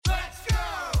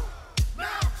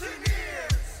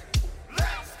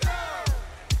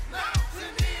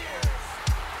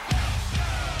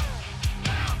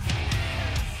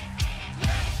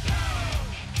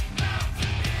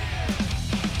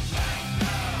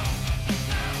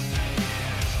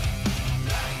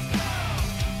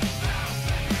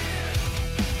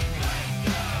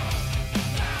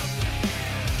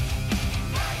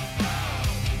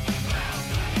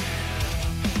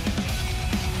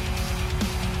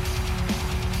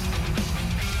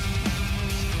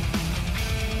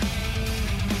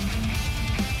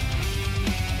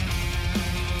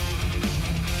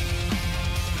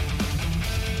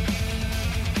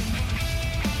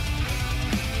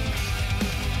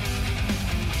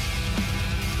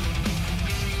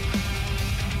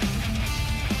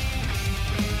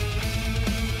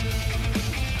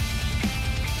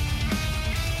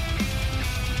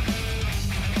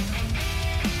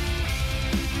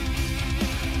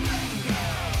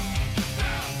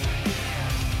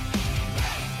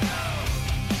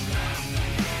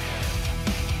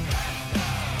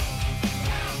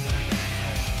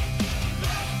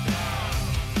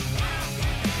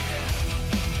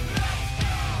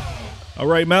All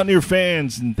right, Mountaineer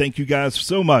fans, and thank you guys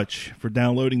so much for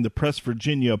downloading the Press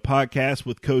Virginia podcast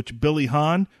with Coach Billy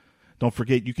Hahn. Don't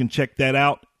forget you can check that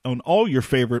out on all your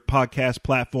favorite podcast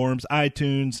platforms,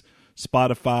 iTunes,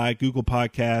 Spotify, Google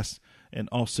Podcasts, and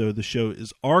also the show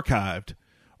is archived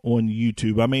on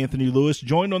YouTube. I'm Anthony Lewis,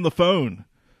 joined on the phone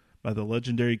by the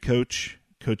legendary Coach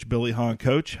Billy Hahn.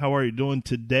 Coach, how are you doing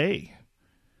today?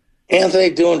 Anthony,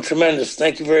 doing tremendous.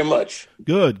 Thank you very much.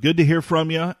 Good to hear from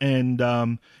you. And,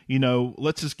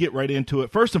 let's just get right into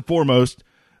it. First and foremost,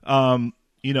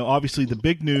 obviously the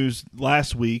big news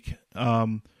last week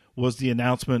was the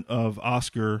announcement of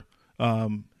Oscar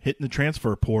hitting the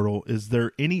transfer portal. Is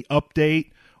there any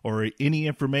update or any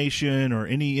information or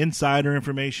any insider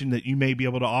information that you may be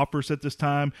able to offer us at this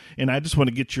time? And I just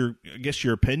want to get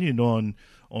your opinion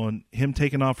on him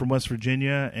taking off from West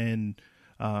Virginia and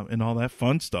all that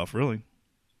fun stuff, really.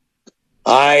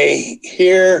 I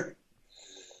hear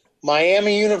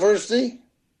Miami University,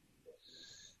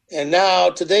 and now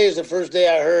today is the first day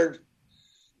I heard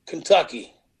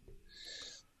Kentucky.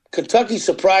 Kentucky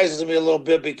surprises me a little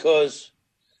bit because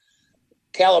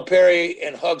Calipari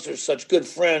and Hugs are such good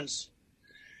friends.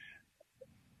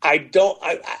 I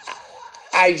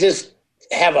just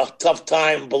have a tough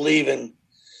time believing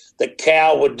that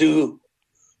Cal would do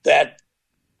that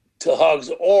to Hugs,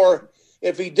 or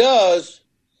if he does,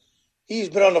 he's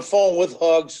been on the phone with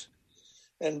Hugs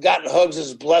and gotten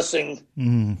Hugs' blessing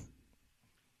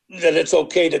that it's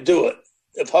okay to do it.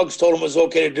 If Hugs told him it was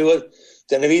okay to do it,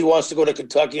 then if he wants to go to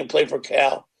Kentucky and play for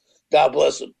Cal, God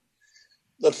bless him.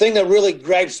 The thing that really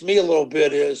gripes me a little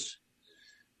bit is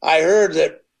I heard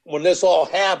that when this all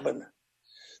happened,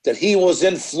 that he was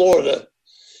in Florida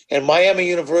and Miami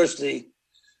University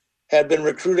had been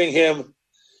recruiting him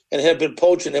and had been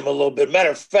poaching him a little bit. Matter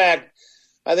of fact,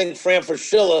 I think Fran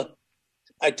Fraschilla,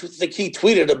 I think he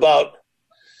tweeted about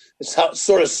it's how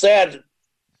sort of sad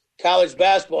college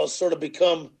basketball has sort of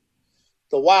become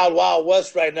the wild, wild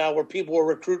west right now, where people are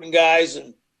recruiting guys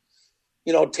and,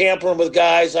 tampering with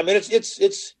guys. I mean,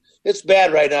 it's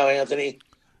bad right now, Anthony.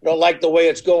 I don't like the way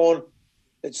it's going.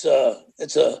 It's a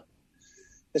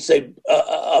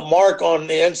mark on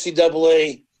the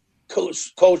NCAA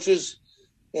coaches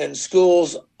and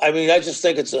schools. I mean, I just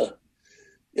think it's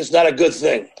not a good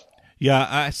thing. Yeah,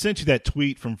 I sent you that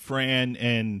tweet from Fran,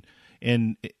 and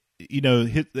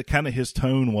his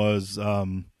tone was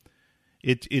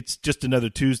it's just another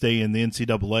Tuesday in the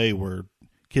NCAA where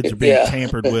kids are being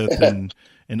tampered with and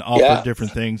offered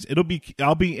different things.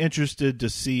 I'll be interested to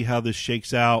see how this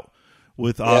shakes out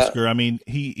with Oscar. I mean,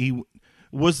 he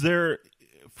was there.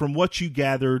 From what you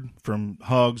gathered from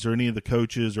Hugs or any of the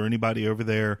coaches or anybody over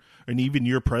there, and even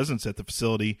your presence at the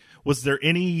facility, was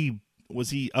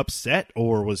he upset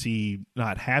or was he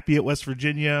not happy at West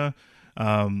Virginia?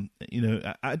 I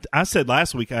said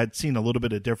last week I'd seen a little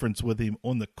bit of difference with him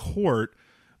on the court,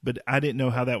 but I didn't know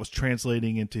how that was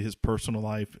translating into his personal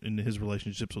life and his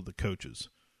relationships with the coaches.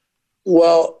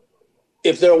 Well,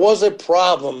 if there was a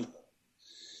problem,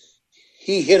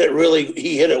 he hit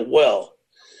it well.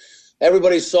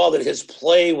 Everybody saw that his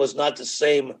play was not the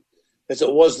same as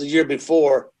it was the year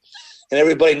before, and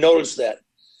everybody noticed that.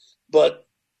 But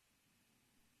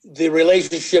the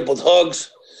relationship with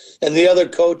Hugs and the other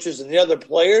coaches and the other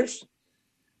players,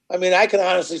 I mean, I can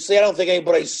honestly say I don't think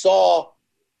anybody saw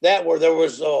that where there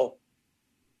was,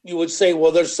 you would say,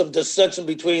 well, there's some dissension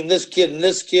between this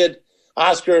kid,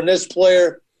 Oscar and this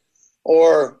player,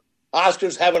 or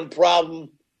Oscar's having a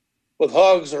problem with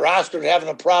Hugs, or Oscar having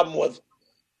a problem with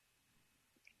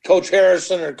Coach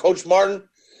Harrison or Coach Martin.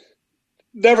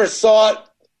 Never saw it.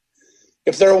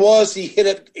 If there was, he hit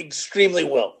it extremely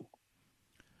well.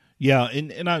 Yeah,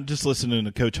 and I'm just listening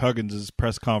to Coach Huggins'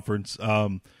 press conference.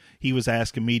 He was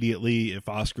asked immediately if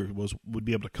Oscar would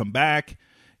be able to come back.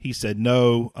 He said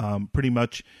no. Pretty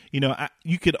much,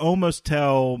 you could almost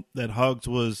tell that Hugs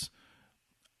was,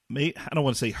 I don't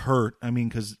want to say hurt. I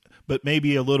mean, but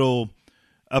maybe a little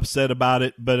upset about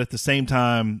it. But at the same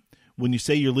time, when you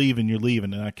say you're leaving, you're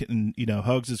leaving. And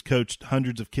Hugs has coached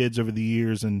hundreds of kids over the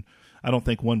years, and I don't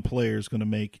think one player is going to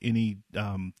make any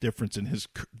difference in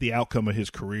the outcome of his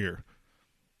career.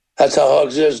 That's how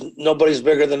Hugs is. Nobody's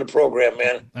bigger than the program,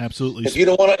 man. Absolutely. If you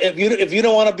don't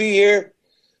want to be here,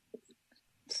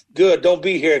 good. Don't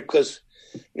be here, because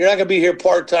you're not going to be here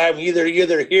part time. You're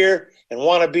either here and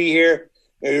want to be here,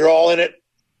 or you're all in it,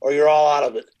 or you're all out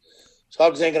of it. So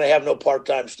Hugs ain't going to have no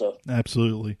part-time stuff.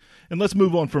 Absolutely. And let's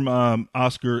move on from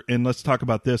Oscar, and let's talk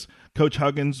about this. Coach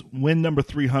Huggins, win number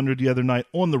 300 the other night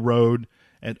on the road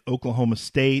at Oklahoma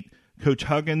State. Coach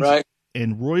Huggins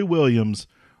and Roy Williams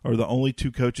are the only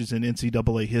two coaches in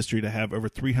NCAA history to have over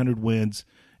 300 wins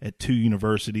at two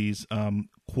universities.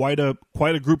 Quite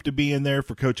a group to be in there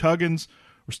for Coach Huggins.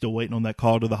 We're still waiting on that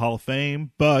call to the Hall of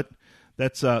Fame, but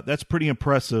that's pretty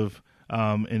impressive.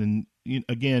 And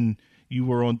again, you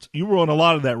were on a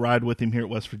lot of that ride with him here at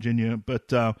West Virginia,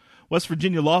 but West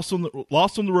Virginia lost on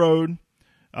the road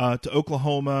to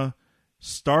Oklahoma,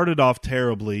 started off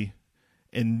terribly,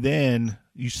 and then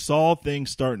you saw things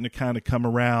starting to kind of come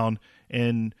around,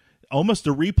 and almost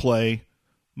a replay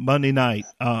Monday night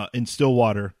in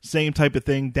Stillwater. Same type of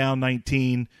thing, down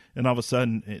 19, and all of a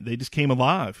sudden they just came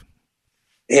alive.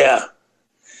 Yeah.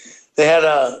 They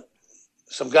had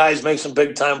some guys make some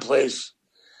big-time plays.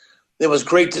 It was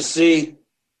great to see.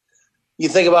 You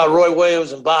think about Roy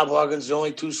Williams and Bob Huggins, the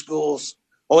only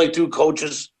two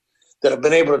coaches that have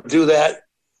been able to do that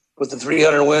with the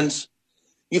 300 wins.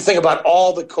 You think about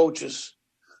all the coaches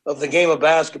of the game of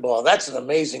basketball. That's an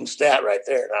amazing stat right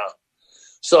there now.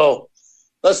 So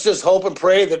let's just hope and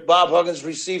pray that Bob Huggins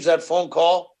receives that phone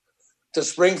call to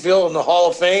Springfield in the Hall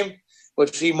of Fame,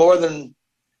 which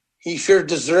he sure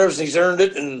deserves. He's earned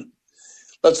it. And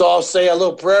let's all say a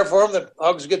little prayer for him that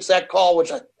Huggins gets that call,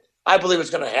 which I believe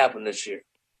is going to happen this year.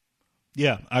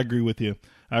 Yeah, I agree with you.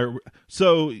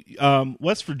 So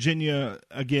West Virginia,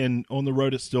 again, on the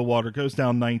road at Stillwater, goes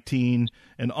down 19,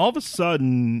 and all of a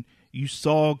sudden you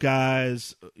saw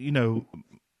guys,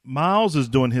 Miles is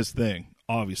doing his thing,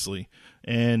 obviously.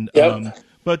 And yep.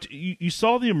 But you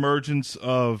saw the emergence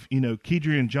of,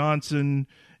 Kedrian Johnson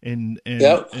and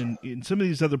some of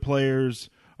these other players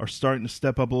are starting to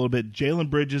step up a little bit. Jalen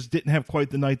Bridges didn't have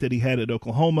quite the night that he had at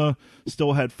Oklahoma,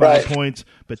 still had 5 points,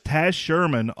 but Taz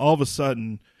Sherman all of a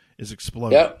sudden is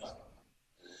exploding. Yep.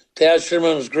 Taz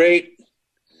Sherman was great.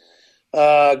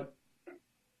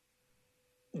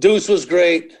 Deuce was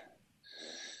great.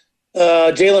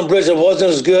 Jalen Bridges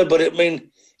wasn't as good, but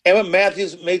Emmett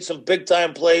Matthews made some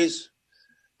big-time plays.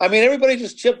 Everybody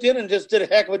just chipped in and just did a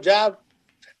heck of a job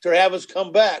to have us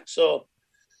come back. So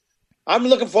I'm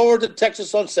looking forward to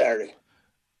Texas on Saturday.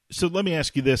 So let me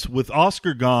ask you this. With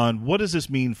Oscar gone, what does this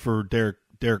mean for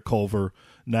Derek Culver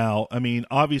now?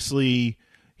 Obviously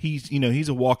he's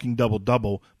a walking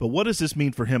double-double, but what does this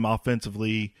mean for him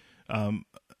offensively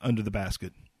under the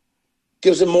basket?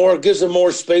 Gives him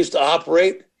more space to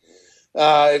operate.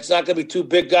 It's not going to be two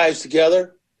big guys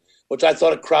together, which I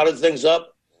thought it crowded things up.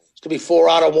 It's going to be 4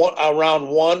 out of round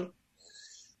one.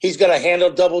 He's got to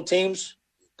handle double teams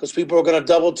because people are going to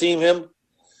double team him,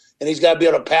 and he's got to be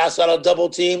able to pass out of double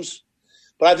teams.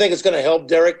 But I think it's going to help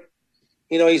Derek.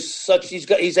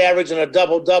 He's averaging a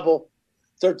double-double,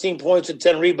 13 points and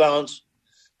 10 rebounds.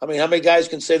 How many guys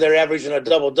can say they're averaging a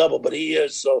double-double? But he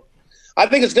is. So I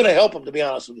think it's going to help him, to be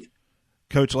honest with you.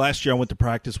 Coach, last year I went to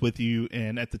practice with you,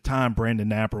 and at the time Brandon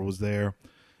Napper was there,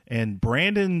 and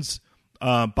Brandon's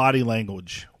body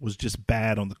language was just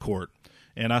bad on the court.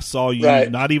 And I saw you,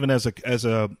 not even as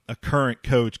a current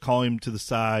coach, call him to the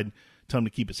side, tell him to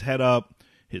keep his head up,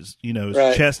 his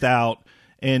chest out,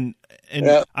 and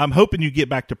I'm hoping you get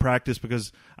back to practice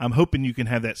because I'm hoping you can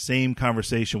have that same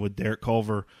conversation with Derek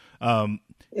Culver.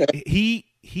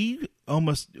 He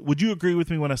almost, would you agree with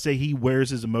me when I say he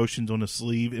wears his emotions on his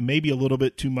sleeve and maybe a little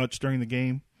bit too much during the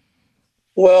game?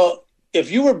 Well,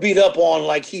 if you were beat up on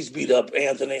like he's beat up,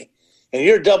 Anthony, and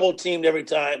you're double teamed every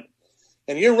time,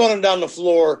 and you're running down the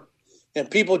floor, and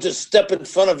people just step in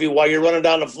front of you while you're running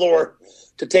down the floor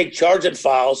to take charge at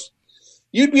fouls,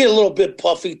 you'd be a little bit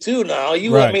puffy too. Now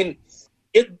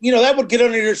that would get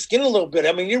under your skin a little bit.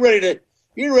 You're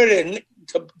ready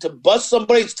to bust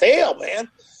somebody's tail, man.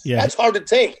 Yeah, that's hard to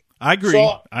take. I agree.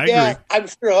 I agree. I'm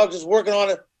sure Hugs is working on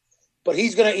it, but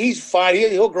he's fine.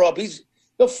 He'll grow up.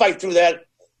 He'll fight through that.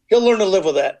 He'll learn to live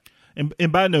with that.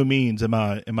 And by no means am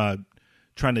I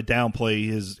trying to downplay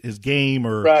his game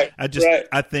or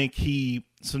I think he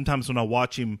sometimes when I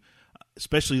watch him,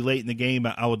 especially late in the game,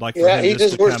 I would like for him he's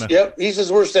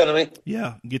his worst enemy.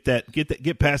 Yeah, get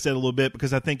past that a little bit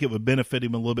because I think it would benefit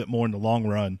him a little bit more in the long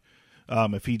run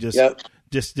if he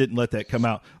just didn't let that come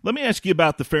out. Let me ask you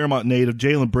about the Fairmont native,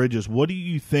 Jalen Bridges. What do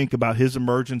you think about his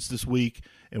emergence this week,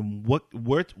 and what's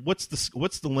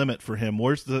the limit for him?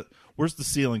 Where's the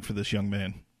ceiling for this young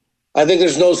man? I think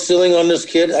there's no ceiling on this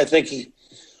kid. I think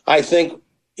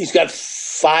he's got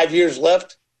 5 years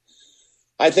left.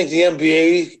 I think the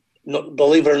NBA,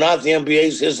 believe it or not, the NBA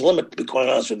is his limit, to be quite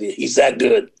honest with you. He's that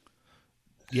good.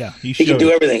 Yeah, he can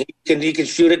do everything. He can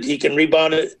shoot it. He can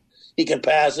rebound it. He can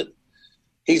pass it.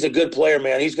 He's a good player,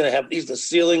 man. The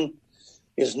ceiling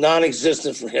is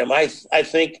non-existent for him. I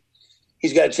think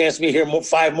he's got a chance to be here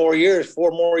 4 more years,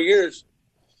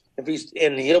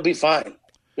 and he'll be fine.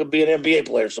 He'll be an NBA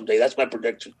player someday. That's my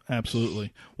prediction.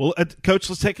 Absolutely. Well, Coach,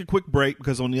 let's take a quick break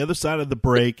because on the other side of the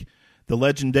break, The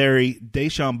legendary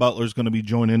Da'Sean Butler is going to be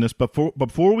joining us. But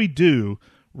before we do,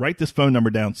 write this phone number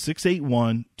down,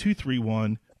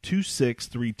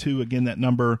 681-231-2632. Again, that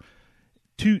number,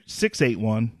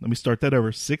 681. Let me start that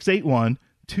over,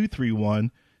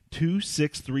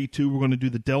 681-231-2632. We're going to do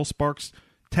the Dell Sparks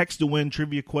text-to-win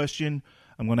trivia question.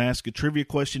 I'm going to ask a trivia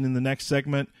question in the next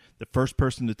segment. The first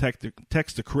person to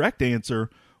text the correct answer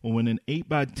will win an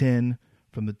 8x10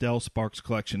 from the Dell Sparks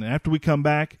collection. And after we come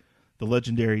back, the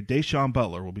legendary Da'Sean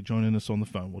Butler will be joining us on the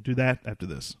phone. We'll do that after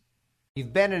this.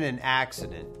 You've been in an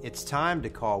accident. It's time to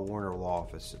call Warner Law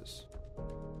Offices.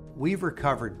 We've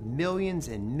recovered millions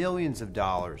and millions of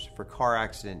dollars for car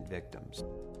accident victims.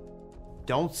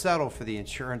 Don't settle for the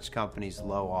insurance company's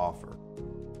low offer.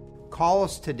 Call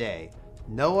us today.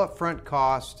 No upfront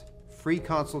cost, free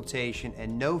consultation,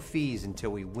 and no fees until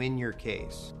we win your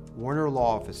case. Warner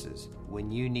Law Offices,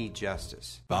 when you need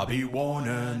justice. Bobby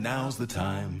Warner, now's the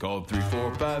time. Call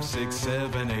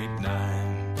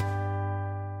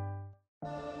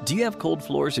 345-6789. Do you have cold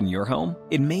floors in your home?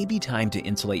 It may be time to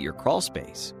insulate your crawl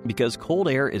space because cold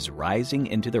air is rising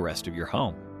into the rest of your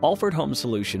home. Alford Home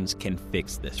Solutions can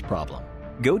fix this problem.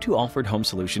 Go to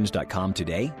alfordhomesolutions.com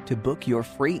today to book your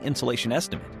free insulation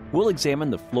estimate. We'll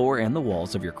examine the floor and the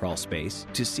walls of your crawl space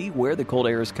to see where the cold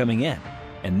air is coming in.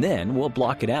 And then we'll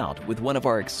block it out with one of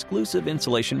our exclusive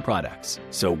insulation products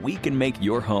so we can make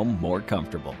your home more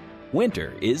comfortable.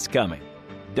 Winter is coming.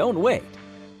 Don't wait.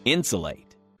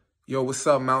 Insulate. Yo, what's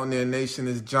up, Mountaineer Nation?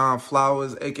 It's John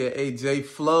Flowers, a.k.a. J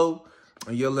Flow,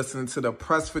 and you're listening to the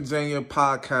Press Virginia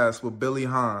podcast with Billy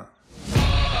Hahn.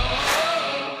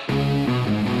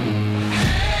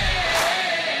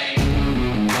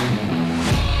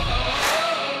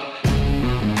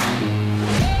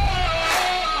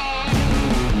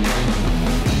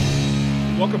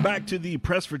 Welcome back to the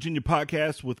Press Virginia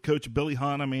podcast with Coach Billy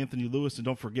Hahn. I'm Anthony Lewis, and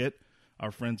don't forget,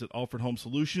 our friends at Alford Home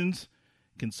Solutions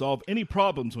can solve any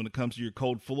problems when it comes to your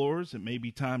cold floors. It may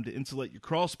be time to insulate your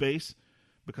crawl space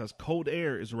because cold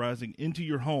air is rising into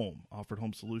your home. Alford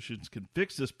Home Solutions can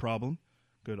fix this problem.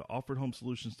 Go to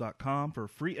alfordhomesolutions.com for a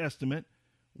free estimate.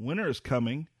 Winter is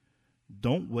coming.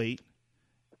 Don't wait.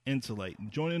 Insulate.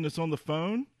 And joining us on the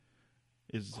phone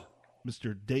is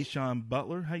Mr. Da'Sean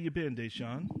Butler. How you been,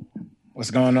 Da'Sean? What's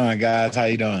going on, guys? How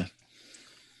you doing?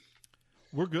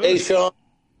 We're good. Hey, Sean,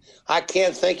 I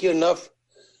can't thank you enough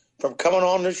for coming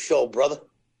on this show, brother.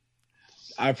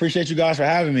 I appreciate you guys for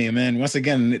having me, man. Once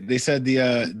again, they said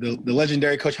the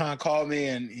legendary Coach Hahn called me,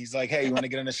 and he's like, hey, you want to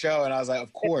get on the show? And I was like,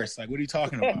 of course. Like, what are you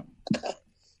talking about?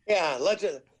 Yeah,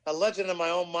 a legend in my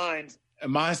own mind.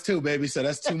 And mine's too, baby. So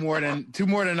that's two more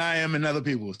than I am in other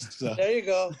people's. So. There you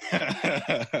go.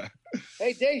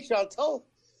 Hey, Da'Sean,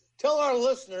 tell our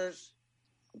listeners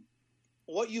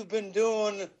what you've been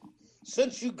doing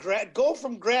since you go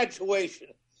from graduation,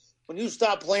 when you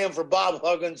stopped playing for Bob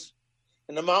Huggins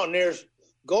and the Mountaineers.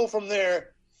 Go from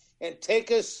there and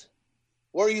take us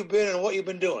where you've been and what you've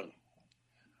been doing.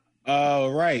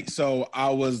 Right. So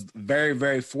I was very,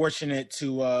 very fortunate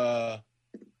to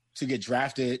get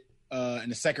drafted in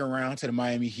the second round to the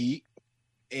Miami Heat.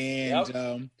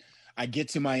 And I get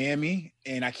to Miami,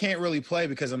 and I can't really play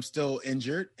because I'm still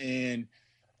injured. And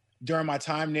during my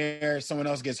time there, someone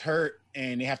else gets hurt,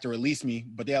 and they have to release me.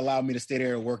 But they allowed me to stay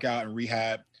there and work out and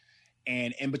rehab.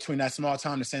 And in between that small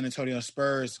time, the San Antonio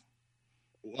Spurs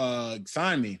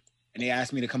signed me, and they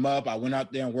asked me to come up. I went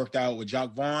out there and worked out with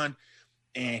Jacques Vaughn,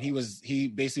 and he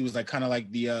basically was like kind of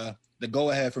like the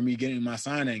go-ahead for me getting my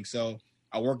signing. So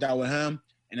I worked out with him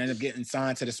and ended up getting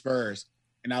signed to the Spurs.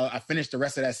 And I finished the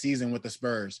rest of that season with the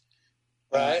Spurs.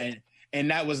 Right. And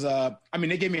that was,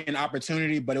 they gave me an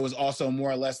opportunity, but it was also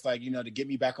more or less like, to get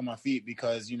me back on my feet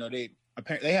because,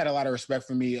 they had a lot of respect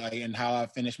for me and how I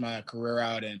finished my career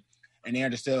out and they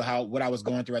understood what I was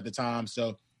going through at the time.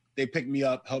 So they picked me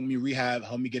up, helped me rehab,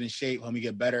 helped me get in shape, helped me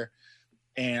get better.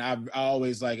 And I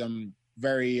always I'm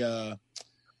very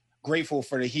grateful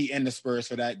for the Heat and the Spurs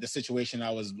for the situation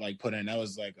I was put in. That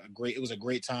was it was a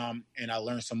great time. And I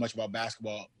learned so much about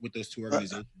basketball with those two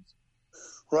organizations.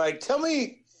 Right. Tell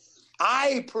me,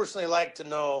 I personally like to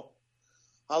know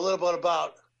a little bit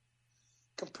about,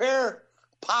 compare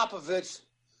Popovich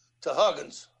to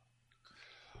Huggins.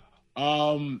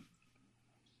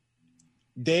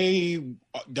 They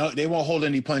won't hold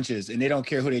any punches, and they don't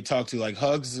care who they talk to. Like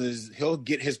he'll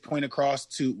get his point across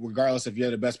to regardless if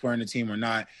you're the best player on the team or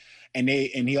not. And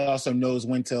he also knows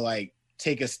when to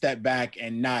take a step back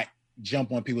and not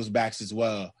jump on people's backs as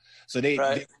well. So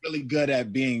they're really good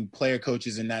at being player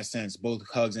coaches in that sense, both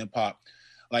Hugs and Pop.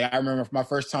 I remember my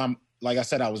first time, like I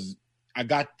said, I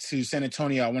got to San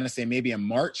Antonio, I want to say maybe in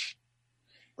March.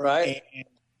 Right. And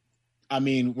I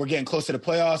mean, we're getting close to the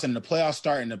playoffs, and the playoffs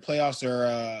start, and the playoffs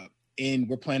are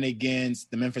we're playing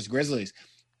against the Memphis Grizzlies.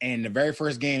 And the very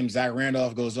first game, Zach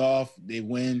Randolph goes off, they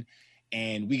win,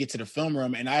 and we get to the film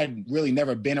room. And I had really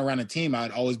never been around a team.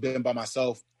 I'd always been by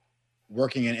myself,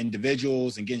 working in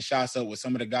individuals and getting shots up with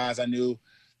some of the guys I knew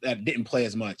that didn't play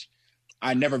as much.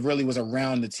 I never really was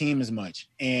around the team as much.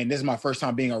 And this is my first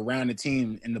time being around the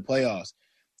team in the playoffs.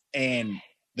 And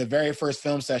the very first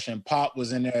film session, Pop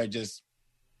was in there just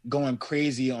going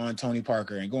crazy on Tony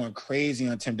Parker and going crazy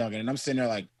on Tim Duncan. And I'm sitting there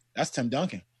like, that's Tim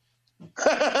Duncan.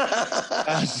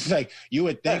 I was just like, you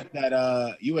would think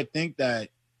that,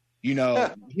 you know,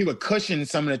 he would cushion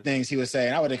some of the things he was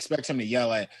saying. I would expect him to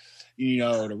yell at, you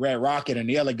know, the Red Rocket and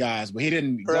the other guys, but he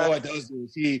didn't go at those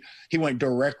dudes. He went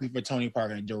directly for Tony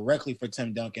Parker and directly for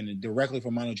Tim Duncan and directly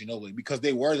for Manu Ginobili because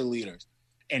they were the leaders.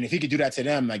 And if he could do that to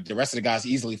them, like the rest of the guys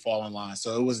easily fall in line.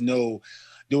 So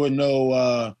there were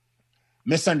no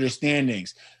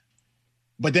misunderstandings.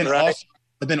 But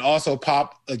then also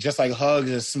Pop, just like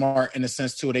Hugs, is smart in a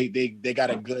sense too. They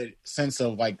got a good sense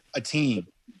of like a team.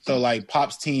 So like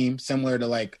Pop's team, similar to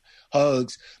like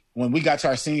Hugs, when we got to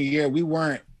our senior year, we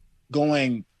weren't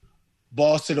going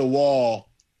balls to the wall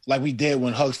like we did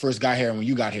when Hugs first got here and when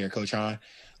you got here, Coach Hahn.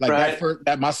 Like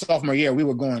that my sophomore year, we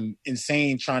were going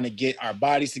insane trying to get our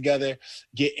bodies together,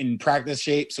 get in practice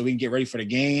shape so we can get ready for the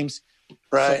games.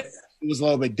 Right. So it was a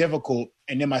little bit difficult.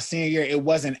 And then my senior year, it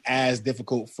wasn't as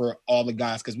difficult for all the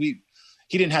guys because he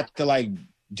didn't have to like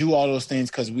do all those things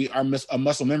because our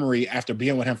muscle memory after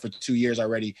being with him for 2 years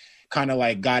already kind of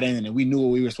like got in and we knew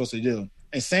what we were supposed to do.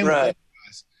 And same with guys.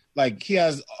 Like he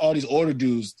has all these older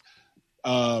dudes.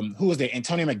 Who was there?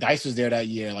 Antonio McDyess was there that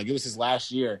year. Like it was his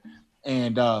last year.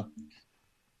 And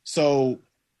so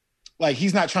like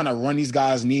he's not trying to run these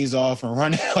guys' knees off and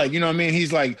run like, you know what I mean?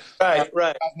 He's like, right.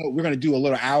 We're going to do a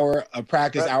little hour of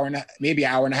practice, maybe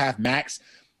an hour and a half max.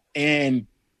 And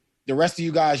the rest of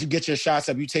you guys, you get your shots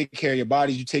up, you take care of your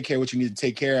bodies, you take care of what you need to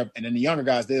take care of. And then the younger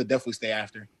guys, they'll definitely stay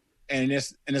after. And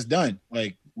it's done.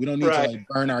 Like we don't need to like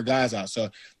burn our guys out. So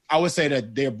I would say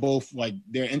that they're both like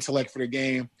their intellect for the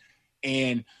game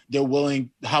and they're willing,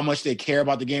 how much they care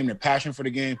about the game, their passion for the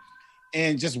game,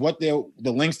 and just the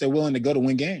lengths they're willing to go to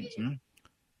win games.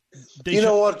 You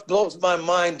know what blows my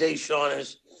mind, Deshaun,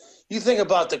 is you think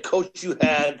about the coach you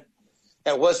had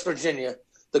at West Virginia,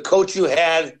 the coach you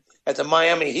had at the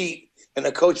Miami Heat, and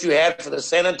the coach you had for the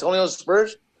San Antonio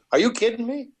Spurs. Are you kidding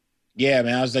me? Yeah,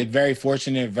 man. I was like very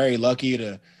fortunate, very lucky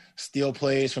to steal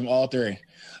plays from all three.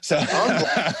 So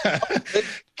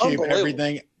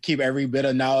keep every bit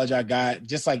of knowledge I got.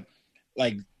 Just like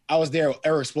I was there.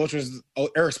 Eric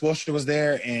Spoelstra was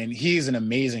there, and he's an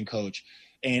amazing coach.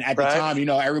 And at the time, you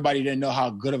know, everybody didn't know how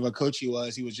good of a coach he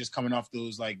was. He was just coming off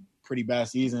those like pretty bad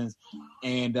seasons,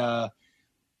 and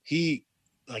he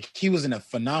was a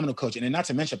phenomenal coach. And then not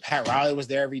to mention Pat Riley was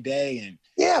there every day.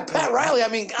 And Pat Riley. I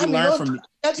mean, you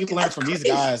learn from these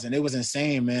guys, and it was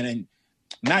insane, man. And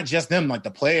not just them, like the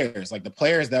players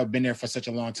that have been there for such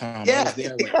a long time. I was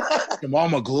there with Jamal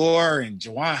McGlure and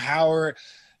Juwan Howard.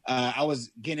 I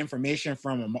was getting information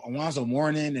from Alonzo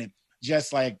Mourning, and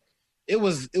just like it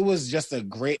was just a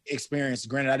great experience.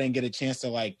 Granted, I didn't get a chance to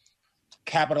like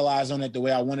capitalize on it the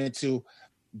way I wanted to,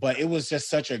 but it was just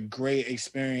such a great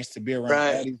experience to be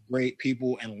around all these great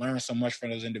people and learn so much from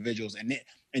those individuals.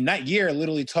 And that year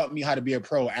literally taught me how to be a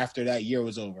pro after that year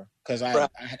was over because I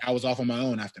was off on my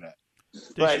own after that.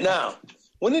 Right now,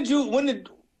 when did you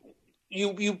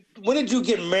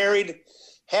get married,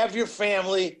 have your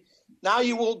family? Now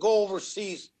you will go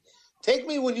overseas. Take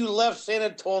me when you left San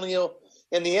Antonio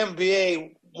and the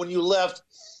NBA. When you left,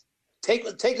 take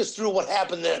us through what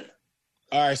happened then.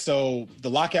 All right, so the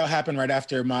lockout happened right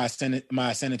after my San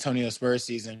Antonio Spurs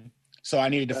season. So I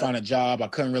needed to find a job. I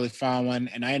couldn't really find one,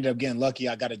 and I ended up getting lucky.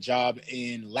 I got a job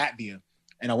in Latvia,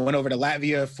 and I went over to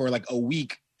Latvia for like a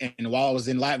week. And while I was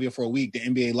in Latvia for a week, the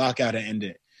NBA lockout had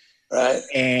ended. Right.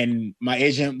 And my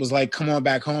agent was like, come on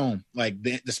back home. Like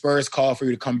the Spurs called for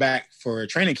you to come back for a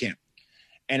training camp.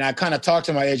 And I kind of talked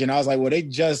to my agent. I was like, well, they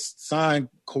just signed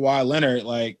Kawhi Leonard.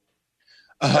 Like,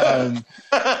 I'm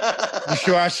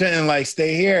sure I shouldn't like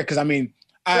stay here. Cause I mean,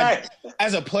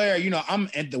 as a player, you know, I'm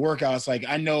at the workouts. Like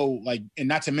I know, like, and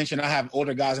not to mention I have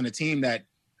older guys on the team that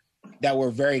were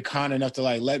very kind enough to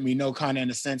like let me know kind of in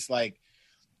a sense, like,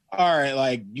 all right,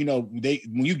 like, you know,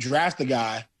 when you draft a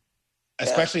guy,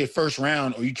 especially a first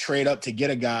round, or you trade up to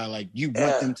get a guy, like you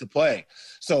want them to play.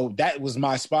 So that was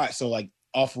my spot. So like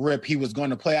off rip, he was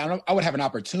going to play. I would have an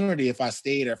opportunity if I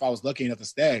stayed or if I was lucky enough to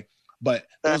stay, but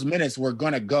those minutes were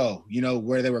going to go, you know,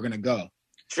 where they were going to go.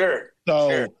 Sure.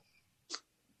 So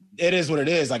it is what it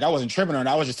is. Like, I wasn't tripping on it.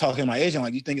 I was just talking to my agent,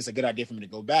 like, you think it's a good idea for me to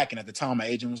go back? And at the time, my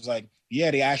agent was like,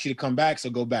 yeah, they asked you to come back, so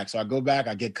go back. So I go back,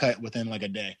 I get cut within like a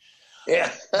day.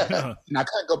 Yeah. And I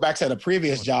couldn't go back to the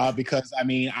previous job because, I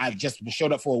mean, I just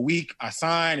showed up for a week, I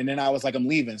signed, and then I was like, I'm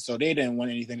leaving. So they didn't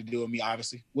want anything to do with me,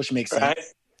 obviously, which makes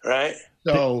sense. Right.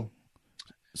 So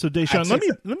Deshaun,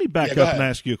 let me back up and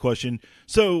ask you a question.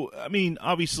 So, I mean,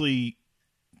 obviously,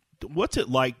 what's it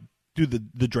like through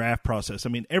the draft process? I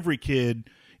mean, every kid,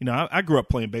 you know, I grew up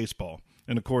playing baseball.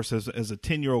 And, of course, as a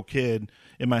 10-year-old kid,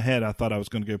 in my head, I thought I was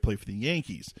going to go play for the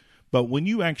Yankees. But when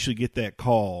you actually get that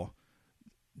call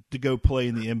to go play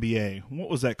in the NBA, what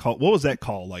was that call? What was that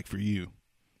call like for you?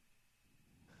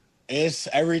 It's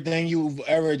everything you've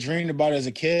ever dreamed about as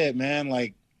a kid, man.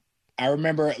 Like, I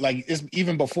remember, like, it's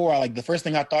even before, like, the first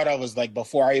thing I thought of was, like,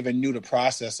 before I even knew the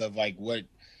process of, like, what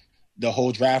the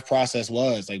whole draft process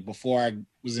was. Like, before I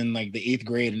was in, like, the 8th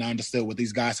grade and I understood what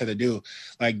these guys had to do.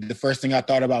 Like, the first thing I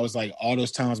thought about was, like, all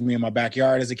those times me in my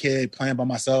backyard as a kid, playing by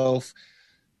myself,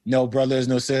 no brothers,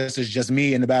 no sisters, just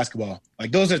me and the basketball.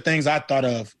 Like, those are things I thought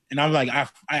of. And I'm like, I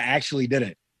actually did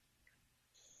it.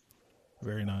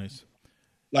 Very nice.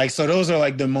 Like, so those are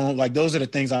like those are the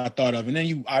things I thought of. And then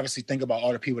you obviously think about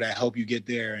all the people that help you get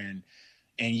there and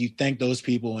you thank those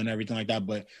people and everything like that.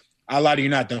 But I lie to you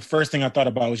not, the first thing I thought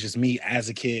about was just me as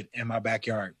a kid in my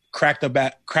backyard. Cracked up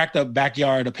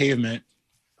backyard of pavement,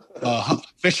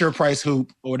 Fisher Price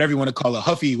hoop, or whatever you want to call it,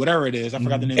 Huffy, whatever it is. I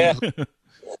forgot the name of it.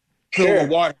 Filled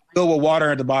with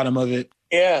water at the bottom of it.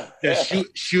 Yeah.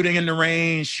 Shooting in the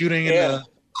rain, shooting in the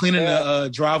cleaning the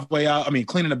driveway out. I mean,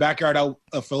 cleaning the backyard out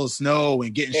full of snow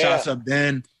and getting shots up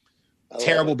then.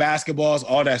 Terrible basketballs,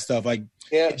 all that stuff. Like,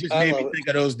 it just made me think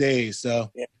of those days. So,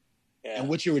 and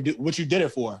what you did it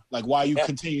for, like, why you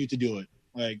continue to do it,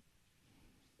 like.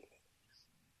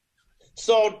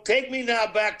 So take me now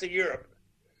back to Europe.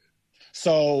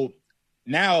 So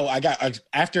now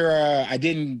after I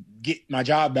didn't get my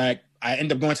job back, I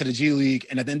ended up going to the G League,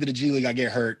 and at the end of the G League, I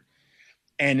get hurt.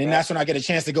 And then that's when I get a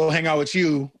chance to go hang out with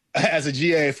you as a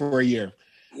GA for a year.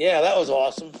 Yeah, that was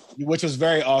awesome. Which was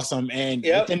very awesome. And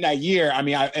within that year, I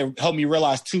mean, it helped me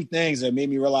realize two things. It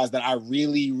made me realize that I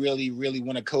really, really, really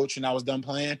want to coach when I was done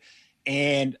playing,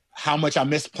 and how much I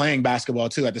missed playing basketball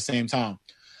too at the same time.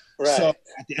 Right. So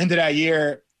at the end of that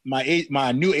year,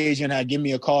 my new agent had given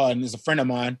me a call, and he's a friend of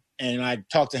mine. And I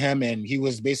talked to him, and he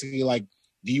was basically like,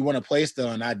 do you want to play still?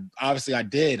 And I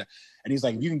did. And he's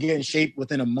like, if you can get in shape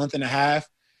within a month and a half,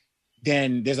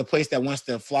 then there's a place that wants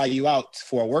to fly you out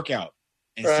for a workout.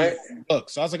 And look,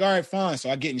 so I was like, all right, fine.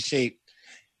 So I get in shape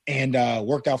and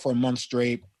worked out for a month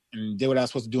straight and did what I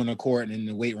was supposed to do in the court and in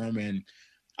the weight room. And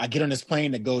I get on this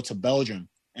plane to go to Belgium.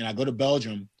 And I go to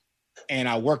Belgium and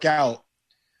I work out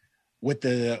with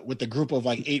the group of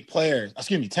like 10 players,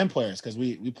 because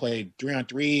we played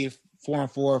 3-on-3,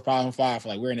 4-on-4, 5-on-5.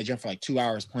 Like, we were in the gym for like 2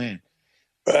 hours playing.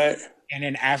 Right. And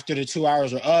then after the 2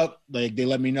 hours are up, like, they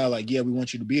let me know, like, yeah, we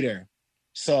want you to be there.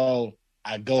 So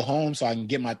I go home so I can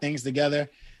get my things together.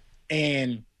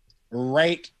 And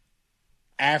right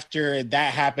after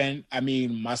that happened, I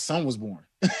mean, my son was born.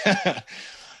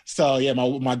 So yeah,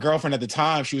 my girlfriend at the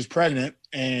time, she was pregnant.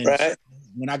 And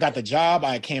when I got the job,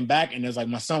 I came back and it was like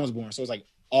my son was born. So it was like,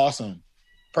 awesome.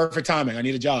 Perfect timing. I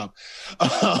need a job.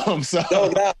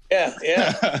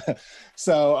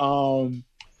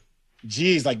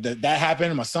 Geez, like that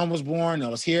happened. My son was born. I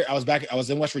was here. I was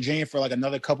in West Virginia for like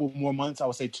another couple more months. I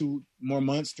would say 3 more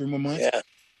months. Yeah.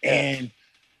 And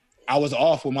I was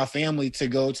off with my family to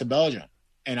go to Belgium.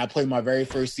 And I played my very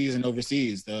first season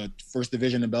overseas, the first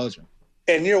division in Belgium.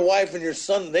 And your wife and your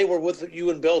son, they were with you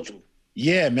in Belgium.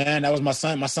 Yeah, man. That was my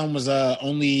son. My son was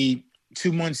only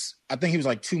 2 months. I think he was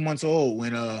like 2 months old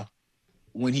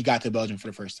when he got to Belgium for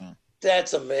the first time.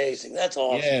 That's amazing. That's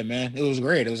awesome. Yeah, man. It was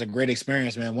great. It was a great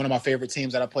experience, man. One of my favorite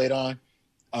teams that I played on.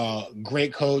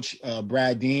 Great coach,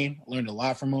 Brad Dean. Learned a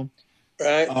lot from him.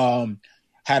 Right.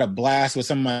 Had a blast with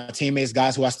some of my teammates,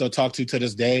 guys who I still talk to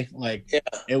this day. Like,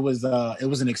 it was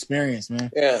an experience,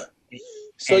 man. Yeah.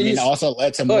 So and it also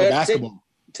led to more basketball.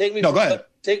 Take me. Go ahead.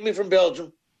 Take me from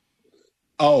Belgium.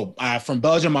 Oh, from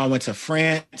Belgium, I went to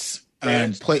France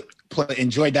and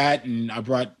enjoyed that, and I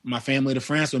brought my family to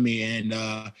France with me, and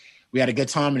we had a good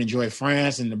time and enjoyed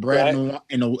France and the bread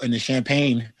and the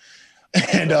champagne,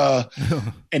 and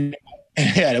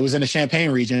it was in the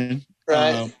Champagne region.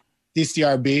 Right.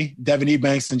 DCRB, Devin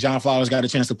Ebanks and John Flowers got a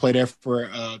chance to play there for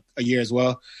a year as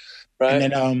well. Right.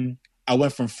 And then I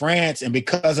went from France, and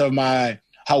because of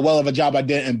how well of a job I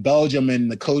did in Belgium,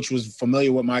 and the coach was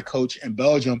familiar with my coach in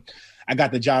Belgium, I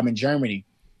got the job in Germany,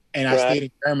 and I stayed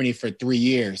in Germany for 3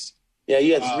 years. Yeah,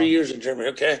 you had 3 years in Germany.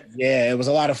 Okay. Yeah, it was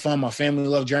a lot of fun. My family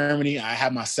loved Germany. I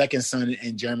had my second son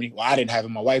in Germany. Well, I didn't have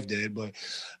him. My wife did, but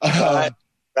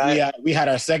Right. we had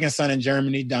our second son in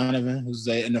Germany, Donovan, who's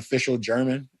an official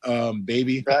German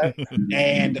baby. Right.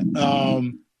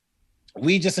 And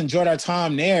we just enjoyed our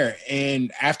time there.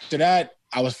 And after that,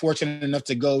 I was fortunate enough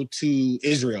to go to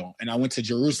Israel. And I went to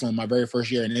Jerusalem my very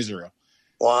first year in Israel.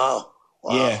 Wow.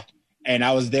 Yeah. And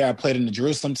I was there. I played in the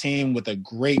Jerusalem team with a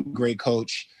great, great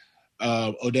coach,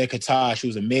 Oded Katash, who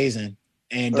was amazing.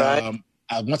 And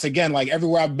once again, like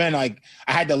everywhere I've been, like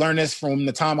I had to learn this from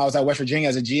the time I was at West Virginia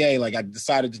as a GA. Like I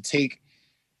decided to take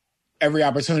every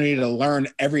opportunity to learn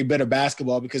every bit of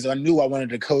basketball because I knew I wanted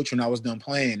to coach when I was done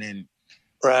playing. And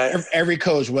every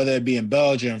coach, whether it be in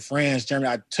Belgium, France,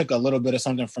 Germany, I took a little bit of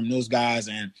something from those guys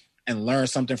and learned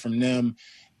something from them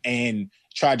and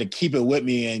tried to keep it with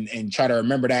me and try to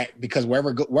remember that because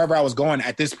wherever I was going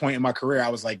at this point in my career, I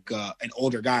was like an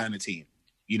older guy on the team.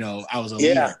 You know, I was a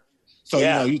leader. So, you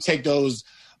know, you take those,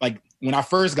 like when I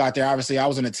first got there, obviously I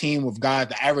was in a team with guys,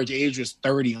 the average age was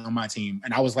 30 on my team.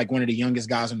 And I was like one of the youngest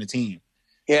guys on the team.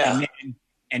 Yeah.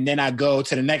 And then I go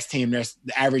to the next team, there's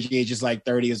the average age is like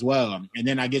 30 as well. And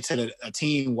then I get to a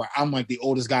team where I'm like the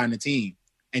oldest guy on the team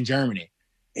in Germany.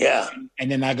 Yeah. And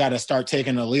then I got to start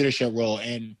taking a leadership role.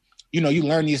 And, you know, you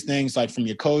learn these things like from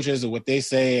your coaches or what they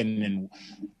say. And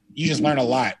you just learn a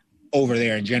lot over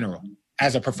there in general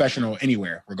as a professional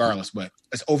anywhere, regardless. But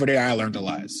it's over there I learned a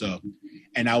lot. So,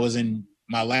 and I was in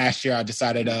my last year, I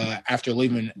decided after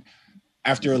leaving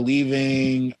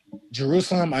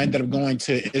Jerusalem, I ended up going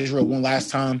to Israel one last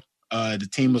time. The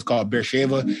team was called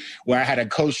Beersheva, where I had a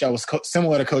coach that was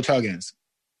similar to Coach Huggins.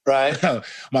 Right.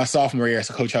 My sophomore year,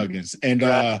 so Coach Huggins. And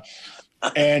that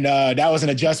was an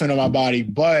adjustment on my body.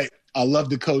 But I loved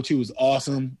the coach. He was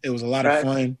awesome. It was a lot of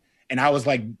fun. And I was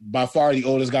like by far the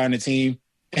oldest guy on the team.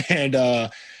 And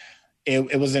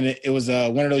it was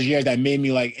one of those years that made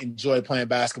me like enjoy playing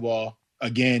basketball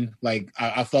again. Like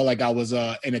I felt like I was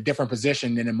in a different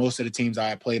position than in most of the teams I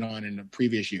had played on in the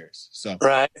previous years. So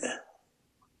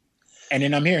and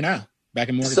then I'm here now, back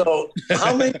in Morgan. So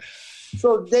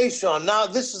So Deshaun, now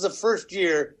this is the first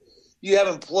year you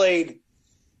haven't played.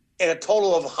 In a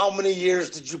total of how many years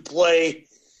did you play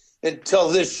until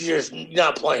this year's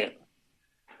not playing?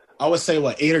 I would say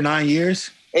 8 or 9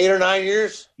 years. 8 or 9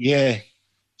 years? Yeah.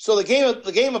 So the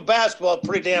game of basketball is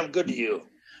pretty damn good to you.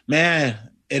 Man,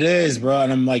 it is, bro.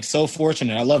 And I'm like so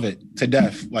fortunate. I love it to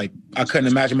death. Like I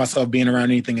couldn't imagine myself being around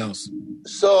anything else.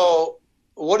 So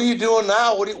what are you doing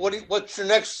now? What's your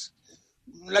next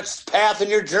path in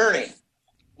your journey?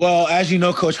 Well, as you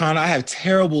know, Coach Han, I have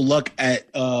terrible luck at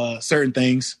certain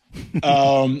things.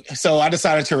 So I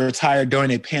decided to retire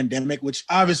during a pandemic, which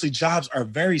obviously jobs are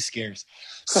very scarce.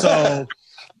 So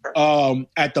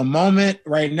at the moment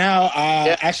right now,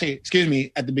 at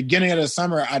the beginning of the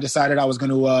summer, I decided I was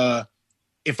going to,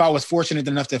 if I was fortunate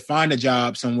enough to find a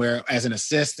job somewhere as an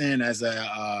assistant, as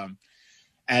a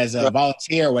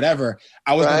volunteer or whatever,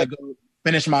 I was going to go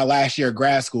finish my last year of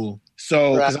grad school.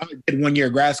 So, because I did 1 year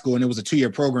of grad school and it was a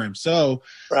 2-year program. So,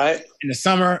 in the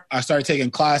summer, I started taking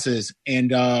classes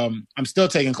and I'm still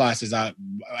taking classes.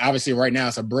 Obviously, right now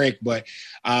it's a break, but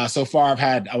so far I've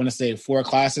had, I want to say 4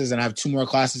 classes and I have 2 more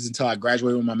classes until I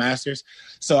graduate with my master's.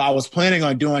 So, I was planning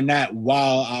on doing that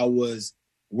while I was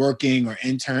working or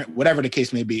intern, whatever the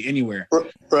case may be, anywhere.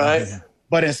 Right.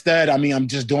 But instead, I mean, I'm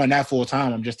just doing that full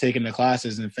time. I'm just taking the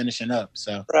classes and finishing up.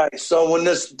 So, So, when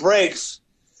this breaks,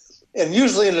 and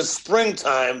usually in the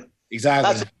springtime, that's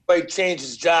when everybody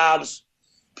changes jobs.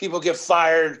 People get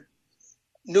fired.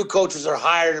 New coaches are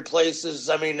hired at places.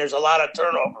 I mean, there's a lot of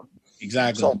turnover.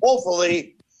 Exactly. So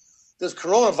hopefully this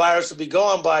coronavirus will be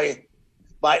gone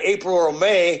by April or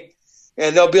May,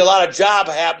 and there'll be a lot of job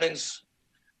happenings.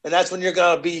 And that's when you're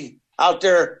going to be out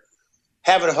there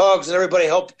having hugs and everybody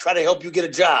try to help you get a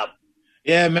job.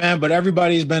 Yeah, man, but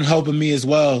everybody's been helping me as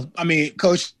well. I mean,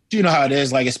 Coach, you know how it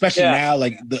is, like, especially now,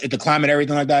 like the climate,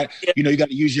 everything like that, you know, you got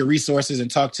to use your resources and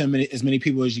talk to as many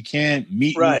people as you can,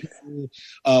 meet people,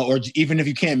 or even if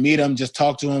you can't meet them, just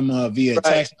talk to them via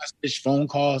text message, phone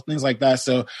calls, things like that.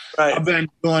 So I've been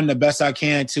doing the best I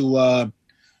can to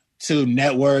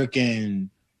network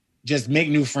and just make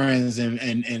new friends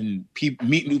and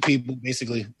meet new people,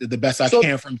 basically, the best I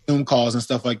can from Zoom calls and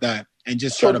stuff like that, and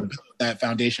just try to build that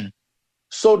foundation.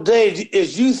 So, Dave,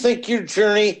 you think your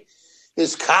journey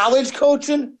is college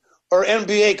coaching or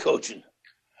NBA coaching?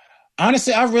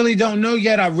 Honestly, I really don't know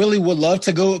yet. I really would love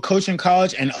to go coach in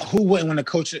college, and who wouldn't want to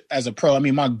coach as a pro? I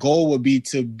mean, my goal would be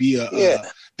to be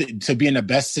to be in the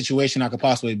best situation I could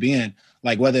possibly be in,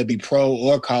 like whether it be pro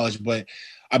or college. But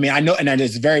I mean, I know, and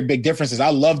there's very big differences.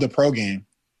 I love the pro game.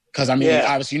 Because I mean,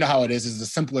 obviously, you know how it is. It's a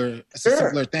simpler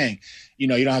thing. You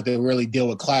know, you don't have to really deal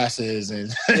with classes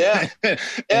and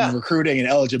and recruiting and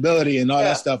eligibility and all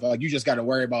that stuff. Like, you just got to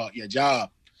worry about your job.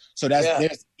 So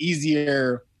there's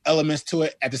easier elements to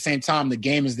it. At the same time, the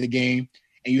game is the game,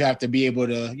 and you have to be able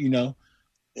to, you know,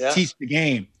 teach the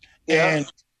game. Yeah.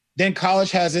 And then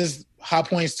college has its high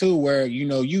points too, where, you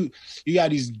know, you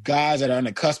got these guys that are on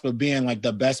the cusp of being like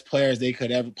the best players they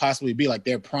could ever possibly be, like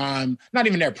their prime, not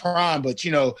even their prime, but,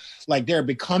 you know, like they're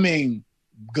becoming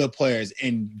good players,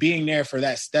 and being there for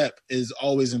that step is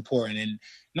always important. And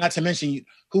not to mention,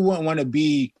 who wouldn't want to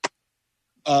be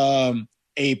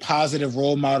a positive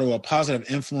role model, a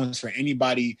positive influence for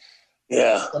anybody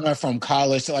coming from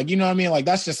college to, like, you know what I mean? Like,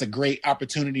 that's just a great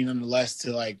opportunity nonetheless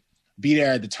to, like, be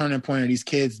there at the turning point of these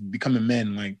kids becoming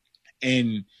men, like,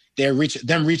 and they're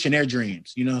reaching their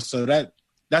dreams, you know? So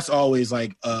that's always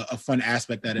like a fun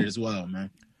aspect of it as well,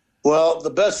 man. Well, the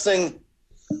best thing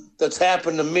that's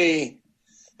happened to me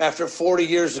after 40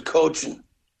 years of coaching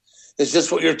is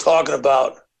just what you're talking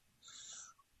about.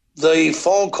 The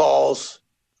phone calls,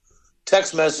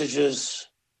 text messages,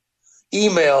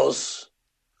 emails,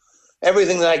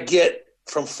 everything that I get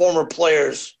from former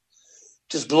players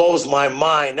just blows my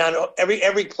mind. Now,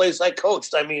 every place I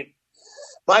coached, I mean,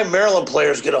 my Maryland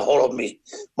players get a hold of me.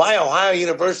 My Ohio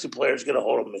University players get a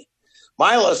hold of me.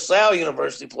 My LaSalle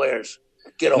University players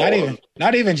get a hold of me.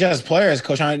 Not even just players,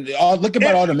 Coach. Look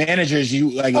about all the managers you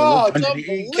like.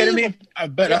 You kidding me? I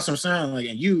bet that's what I'm saying. Like,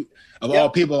 and you, of all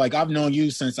people, like, I've known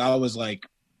you since I was like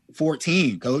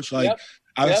 14, Coach. Like,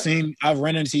 I've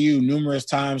run into you numerous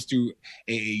times through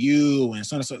AAU and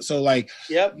so on. So like,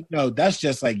 you know, that's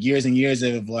just like years and years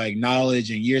of like knowledge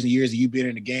and years of you being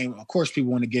in the game. Of course,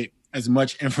 people want to get as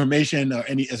much information or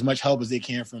as much help as they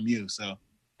can from you. So,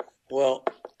 well,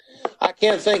 I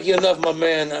can't thank you enough, my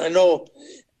man. I know,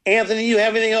 Anthony, you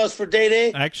have anything else for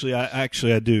Day? Actually, I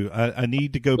do. I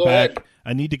need to go back. Ahead.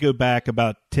 I need to go back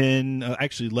about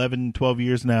 11, 12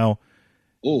 years now.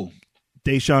 Oh,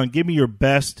 Deshaun, give me your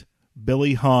best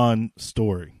Billy Hahn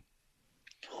story.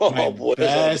 Oh, boy.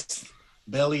 Best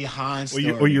Billy Hahn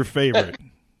story. Or your favorite.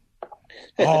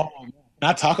 Can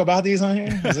I talk about these on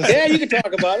here? Yeah, you can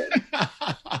talk about it.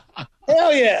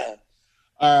 Hell yeah.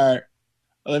 All right.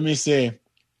 Let me see.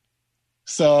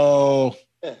 So,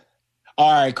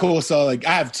 all right, cool. So, like,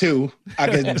 I have two. I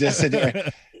can just sit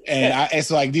there. And it's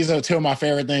like, these are two of my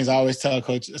favorite things I always tell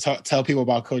people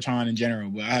about Coach Hahn in general.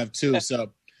 But I have two.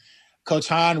 So, Coach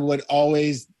Hahn would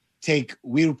always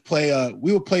we would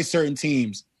play certain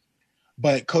teams,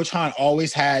 but Coach Hahn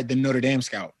always had the Notre Dame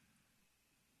scout.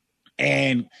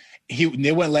 And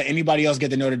they wouldn't let anybody else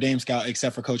get the Notre Dame scout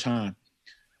except for Coach Hahn.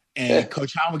 And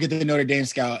Coach Hahn would get the Notre Dame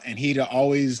scout, and he'd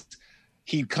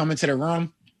come into the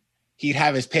room, he'd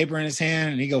have his paper in his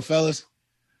hand, and he'd go, fellas,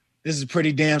 this is a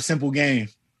pretty damn simple game.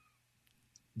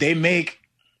 They make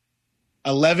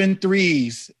 11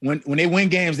 threes. When they win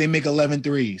games, they make 11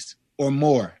 threes or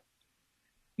more.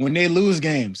 When they lose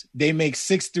games, they make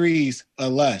 6 threes or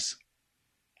less.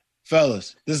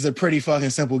 Fellas, this is a pretty fucking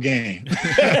simple game.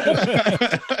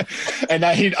 And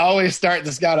he'd always start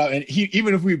the scout out. And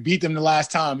even if we beat them the last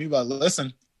time, he'd be like,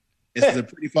 listen, this is a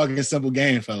pretty fucking simple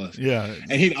game, fellas. Yeah.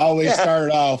 And he'd always start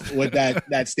it off with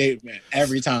that statement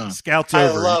every time. Scouts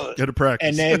over. I love it. Go to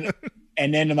practice.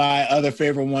 And then my other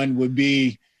favorite one would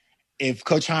be if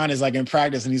Coach Hahn is like in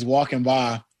practice and he's walking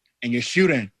by and you're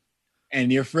shooting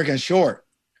and you're freaking short.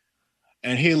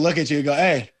 And he'd look at you and go,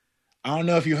 hey, I don't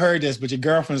know if you heard this, but your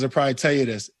girlfriends will probably tell you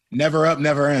this. Never up,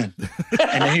 never in.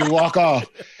 And then he'd walk off.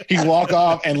 He'd walk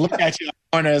off and look at you in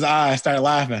the corner of his eye and start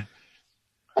laughing.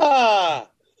 Those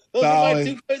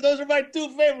are my two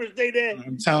favorites, Day.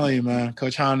 I'm telling you, man.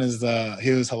 Coach Hahn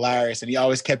he was hilarious, and he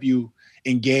always kept you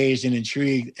engaged and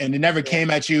intrigued. And it never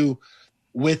came at you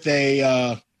with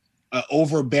a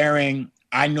overbearing,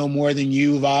 I know more than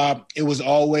you vibe. It was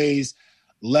always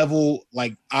level,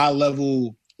 like eye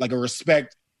level, like a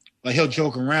respect. Like, he'll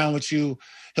joke around with you.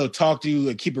 He'll talk to you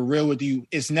and keep it real with you.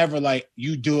 It's never like,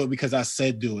 you do it because I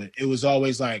said do it. It was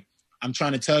always like, I'm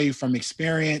trying to tell you from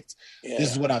experience. Yeah.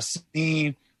 This is what I've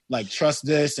seen. Like, trust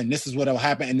this, and this is what will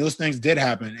happen. And those things did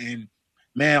happen. And,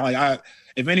 man, like,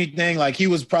 if anything, like, he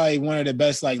was probably one of the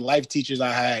best, like, life teachers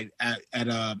I had at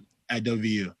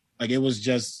WVU. Like, it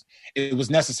was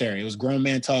necessary. It was grown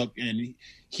man talk, and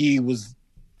he was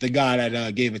the guy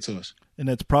that gave it to us. And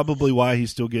that's probably why he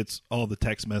still gets all the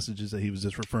text messages that he was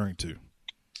just referring to.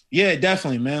 Yeah,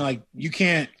 definitely, man. Like, you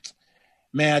can't,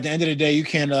 man, at the end of the day, you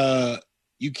can't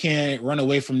run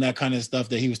away from that kind of stuff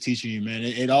that he was teaching you, man.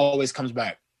 It always comes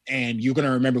back, and you're going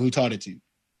to remember who taught it to you.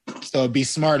 So it'd be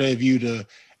smart of you to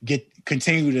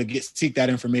continue to seek that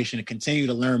information and continue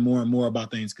to learn more and more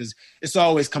about things, because it's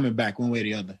always coming back one way or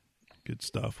the other. Good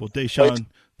stuff. Well, Deshaun,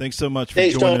 thanks so much for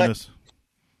joining us.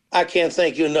 I can't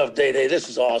thank you enough, Day. This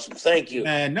is awesome. Thank you.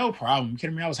 Man, no problem. You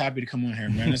kidding me? I was happy to come on here,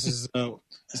 man. This is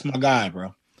my guy,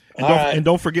 bro. And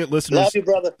don't forget, listeners, love you,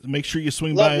 brother. Make sure you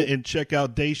swing by and check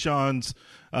out Deshaun's.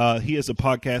 He has a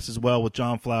podcast as well with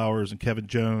John Flowers and Kevin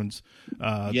Jones.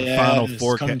 The Final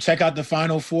Forecast. Come check out the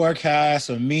Final Forecast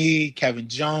of me, Kevin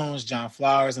Jones, John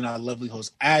Flowers, and our lovely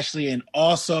host Ashley. And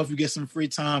also, if you get some free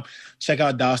time, check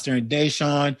out Doster and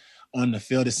Deshaun on the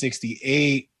Field of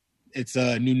 68. It's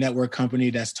a new network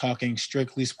company that's talking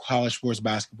strictly college sports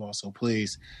basketball. So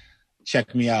please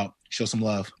check me out. Show some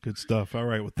love. Good stuff. All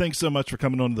right. Well, thanks so much for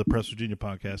coming on to the Press Virginia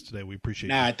podcast today. We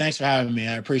appreciate it. Thanks for having me.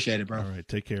 I appreciate it, bro. All right.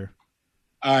 Take care.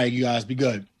 All right, you guys. Be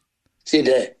good. See you,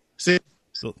 Day. See you.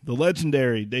 So the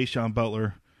legendary Deshaun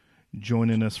Butler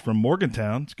joining us from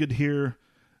Morgantown. It's good to hear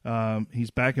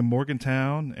he's back in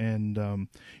Morgantown. And,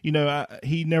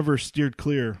 he never steered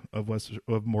clear of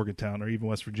Morgantown or even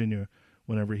West Virginia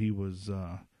whenever he was,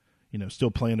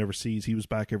 still playing overseas. He was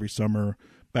back every summer,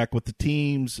 back with the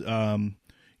teams, and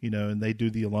they do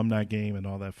the alumni game and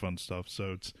all that fun stuff.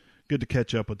 So it's good to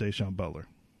catch up with Deshaun Butler.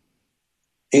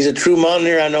 He's a true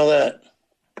Mountaineer. I know that.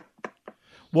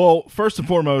 Well, first and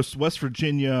foremost, West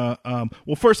Virginia.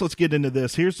 First let's get into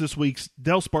this. Here's this week's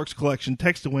Dell Sparks Collection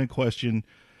text to win question.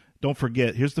 Don't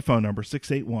forget, here's the phone number,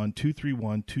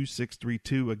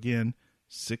 681-231-2632. Again,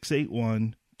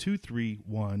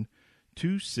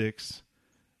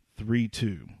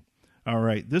 681-231-2632. All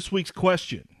right, this week's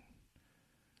question.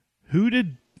 Who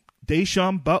did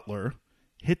Deshaun Butler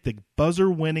hit the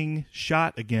buzzer-winning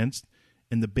shot against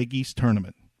in the Big East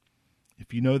tournament?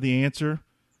 If you know the answer,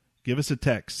 give us a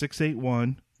text,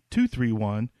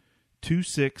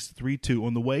 681-231-2632.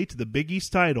 On the way to the Big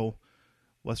East title,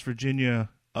 West Virginia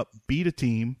beat a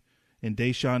team, and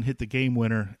Deshaun hit the game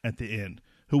winner at the end.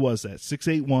 Who was that?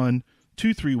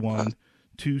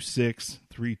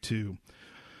 681-231-2632.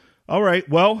 All right,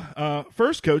 well,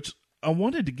 first, Coach, I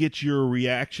wanted to get your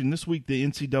reaction. This week, the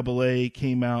NCAA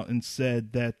came out and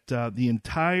said that the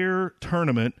entire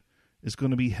tournament is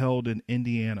going to be held in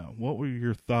Indiana. What were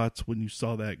your thoughts when you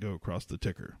saw that go across the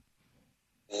ticker?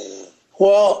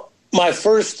 Well, my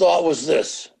first thought was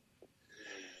this.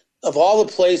 Of all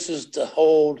the places to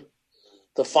hold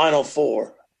the Final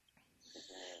Four,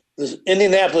 this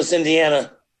Indianapolis,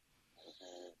 Indiana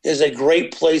is a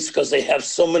great place because they have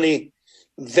so many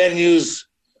venues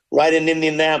right in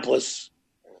Indianapolis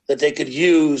that they could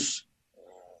use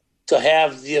to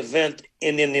have the event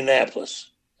in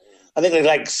Indianapolis. I think there's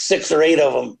like 6 or 8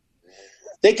 of them.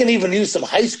 They can even use some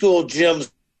high school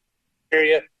gyms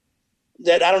area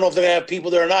that I don't know if they're going to have people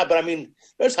there or not, but I mean,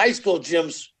 there's high school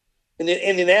gyms in the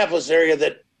Indianapolis area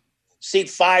that seat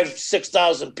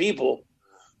 5,000-6,000 people.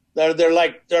 They're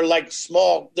like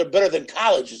small. They're better than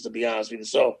colleges, to be honest with you.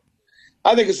 So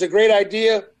I think it's a great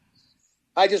idea.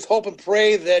 I just hope and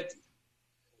pray that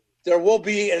there will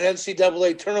be an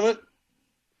NCAA tournament,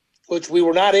 which we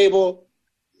were not able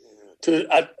to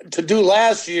do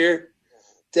last year,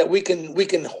 that we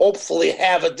can hopefully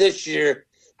have it this year.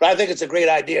 But I think it's a great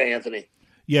idea, Anthony.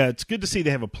 Yeah, it's good to see they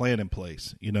have a plan in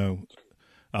place.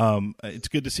 It's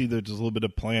good to see there's a little bit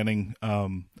of planning.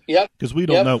 Because we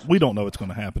don't know what's going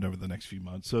to happen over the next few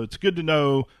months. So it's good to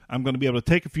know I'm going to be able to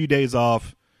take a few days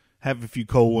off, have a few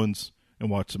cold ones, and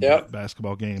watch some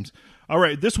basketball games. All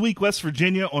right, this week West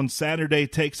Virginia on Saturday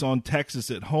takes on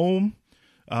Texas at home.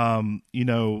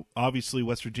 Obviously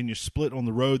West Virginia split on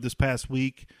the road this past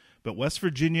week, but West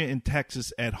Virginia and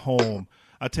Texas at home.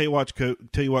 I tell you what,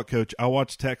 Coach. I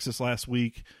watched Texas last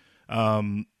week.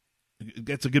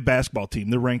 That's a good basketball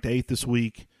team. They're ranked 8th this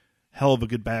week. Hell of a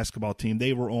good basketball team.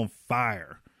 They were on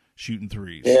fire shooting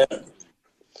threes. Yeah.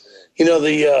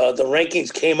 The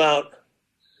rankings came out.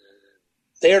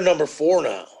 They are number 4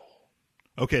 now.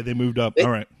 Okay, they moved up. All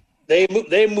right.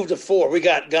 They moved to 4. We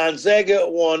got Gonzaga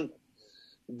at 1,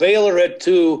 Baylor at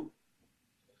 2.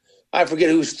 I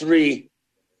forget who's 3.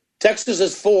 Texas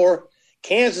is 4.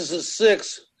 Kansas is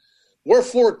 6. We're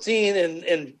 14,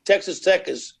 and Texas Tech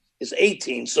is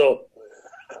 18. So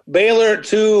Baylor at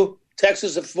 2,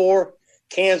 Texas at 4,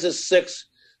 Kansas 6,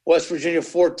 West Virginia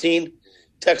 14,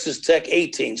 Texas Tech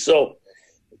 18. So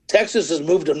Texas has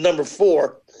moved to number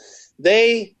 4.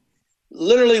 They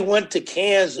literally went to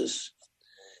Kansas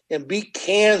and beat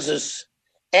Kansas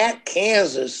at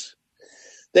Kansas.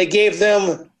 They gave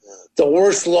them the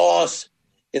worst loss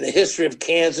in the history of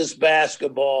Kansas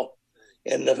basketball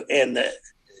and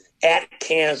at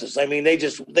Kansas. I mean, they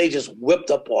just whipped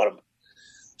up on them.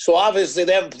 So obviously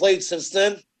they haven't played since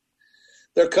then.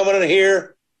 They're coming in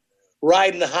here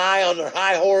riding high on their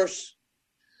high horse.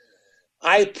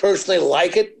 I personally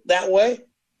like it that way.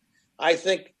 I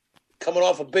think coming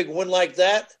off a big win like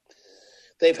that,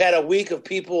 they've had a week of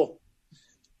people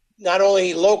not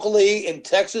only locally in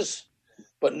Texas,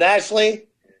 but nationally.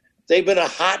 They've been a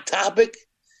hot topic.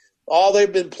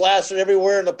 They've been plastered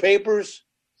everywhere in the papers.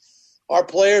 Our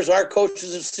players, our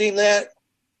coaches have seen that.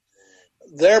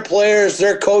 Their players,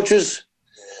 their coaches,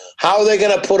 how are they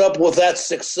going to put up with that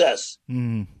success?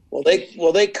 Mm.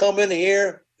 Will they come in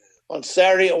here on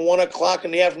Saturday at 1 o'clock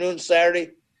in the afternoon,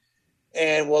 Saturday,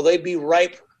 and will they be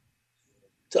ripe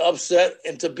to upset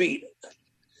and to beat?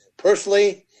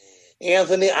 Personally,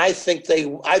 Anthony, I think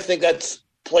that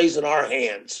plays in our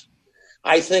hands.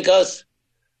 I think us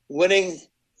winning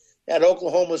at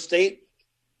Oklahoma State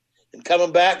and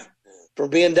coming back from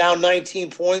being down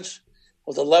 19 points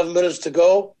with 11 minutes to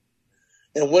go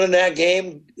and winning that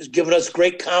game is giving us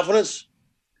great confidence.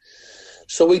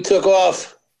 So we took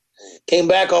off, came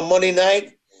back on Monday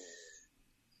night,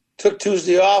 took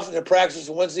Tuesday off, and then practiced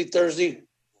Wednesday, Thursday,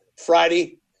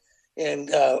 Friday,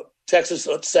 and Texas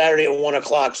on Saturday at 1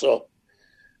 o'clock. So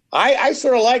I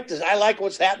sort of like this. I like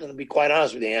what's happening, to be quite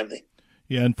honest with you, Anthony.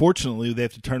 Yeah, unfortunately, they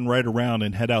have to turn right around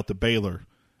and head out to Baylor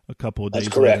a couple of days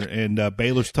That's correct. later, and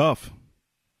Baylor's tough.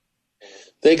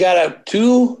 They got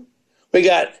we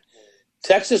got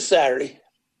Texas Saturday.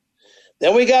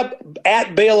 Then we got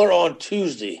at Baylor on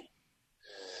Tuesday.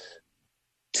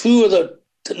 Two of the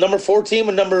number 4 team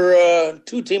and number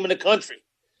 2 team in the country.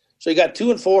 So you got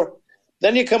 2 and 4.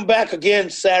 Then you come back again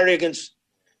Saturday against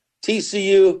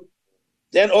TCU.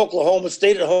 Then Oklahoma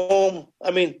State at home.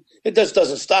 I mean, it just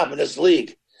doesn't stop in this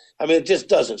league. I mean, it just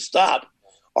doesn't stop.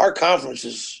 Our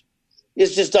conference it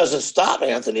just doesn't stop,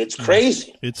 Anthony. It's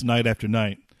crazy. It's night after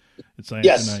night. It's night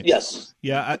after night. Yes.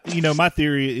 Yeah, my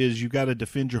theory is you got to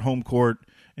defend your home court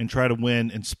and try to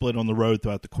win and split on the road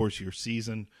throughout the course of your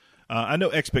season. I know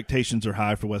expectations are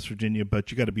high for West Virginia,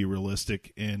 but you got to be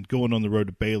realistic. And going on the road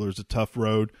to Baylor is a tough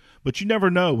road. But you never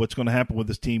know what's going to happen with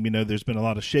this team. You know, there's been a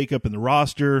lot of shakeup in the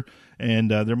roster,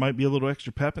 and there might be a little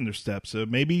extra pep in their step. So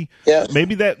maybe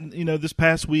that, this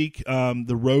past week,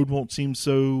 the road won't seem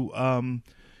so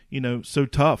so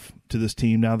tough to this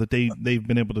team now that they've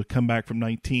been able to come back from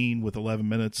 19 with 11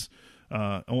 minutes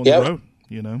on the road.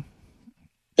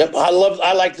 Yep,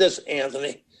 I like this,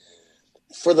 Anthony.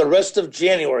 For the rest of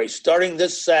January, starting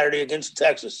this Saturday against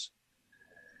Texas,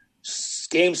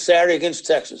 game Saturday against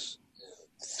Texas,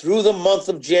 through the month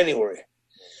of January,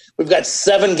 we've got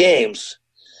 7 games.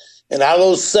 And out of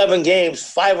those 7 games,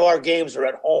 5 of our games are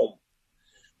at home.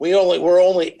 We're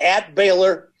only at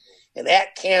Baylor and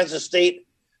at Kansas State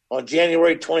on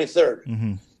January 23rd.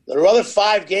 Mm-hmm. There are other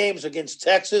 5 games against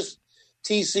Texas,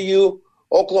 TCU,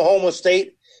 Oklahoma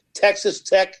State, Texas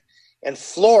Tech, and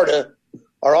Florida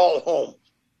are all at home.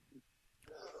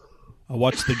 I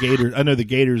watched the Gators. I know the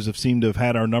Gators have seemed to have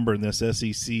had our number in this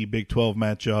SEC Big 12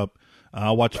 matchup.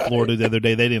 I watched Florida the other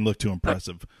day. They didn't look too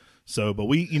impressive. So, but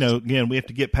we have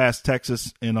to get past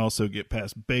Texas and also get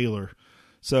past Baylor.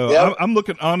 So I'm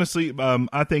looking, honestly,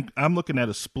 I think I'm looking at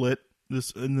a split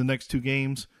in the next 2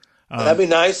 games. That'd be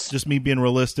nice. Just me being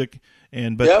realistic.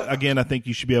 But again, I think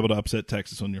you should be able to upset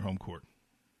Texas on your home court.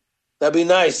 That'd be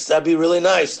nice. That'd be really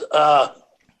nice. For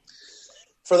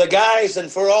the guys and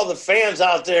for all the fans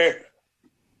out there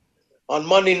on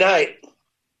Monday night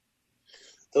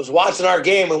that was watching our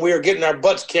game and we were getting our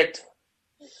butts kicked,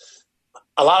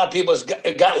 a lot of people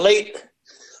it got late.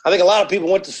 I think a lot of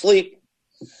people went to sleep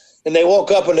and they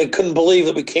woke up and they couldn't believe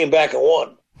that we came back and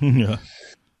won. Yeah.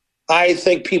 I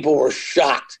think people were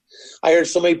shocked. I heard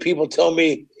so many people tell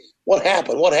me, what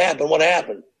happened? What happened? What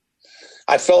happened?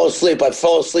 I fell asleep. Well,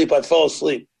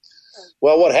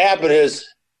 what happened is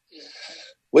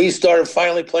we started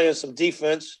finally playing some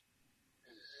defense.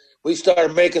 We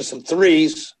started making some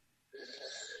threes.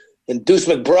 And Deuce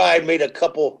McBride made a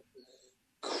couple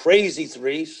crazy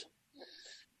threes.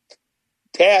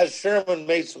 Taz Sherman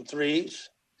made some threes.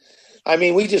 I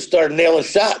mean, we just started nailing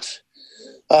shots.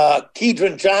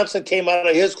 Keidron Johnson came out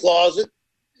of his closet.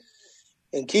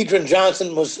 And Keidron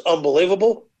Johnson was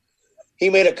unbelievable. He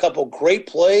made a couple great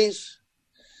plays.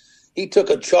 He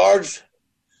took a charge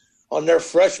on their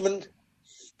freshman,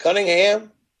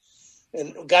 Cunningham,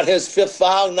 and got his 5th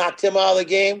foul, knocked him out of the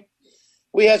game.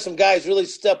 We had some guys really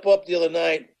step up the other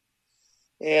night.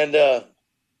 And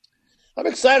I'm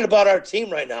excited about our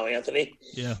team right now, Anthony.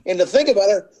 Yeah. And to think about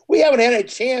it, we haven't had a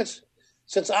chance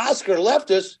since Oscar left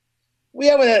us. We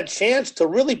haven't had a chance to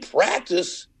really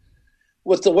practice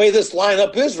with the way this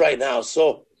lineup is right now.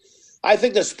 So I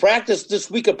think this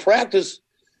week of practice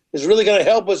is really going to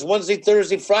help us Wednesday,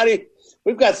 Thursday, Friday.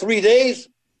 We've got 3 days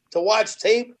to watch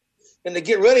tape and to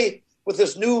get ready with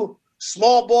this new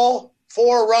small ball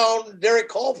 4-round Derek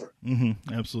Culver.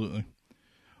 Mm-hmm, absolutely.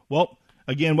 Well,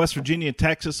 again, West Virginia and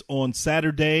Texas on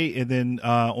Saturday, and then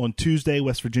on Tuesday,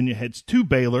 West Virginia heads to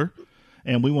Baylor.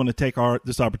 And we want to take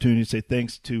this opportunity to say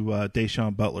thanks to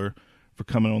Deshaun Butler for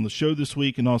coming on the show this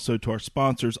week, and also to our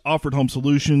sponsors, Offered Home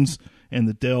Solutions and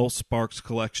the Dell Sparks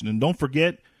Collection. And don't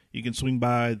forget, you can swing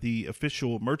by the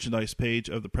official merchandise page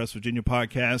of the Press Virginia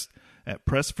podcast at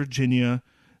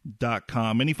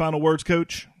pressvirginia.com. Any final words,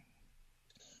 Coach?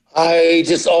 I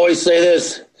just always say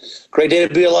this. Great day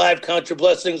to be alive. Count your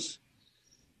blessings.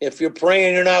 If you're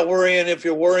praying, you're not worrying. If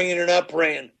you're worrying, you're not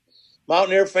praying.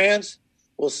 Mountaineer fans,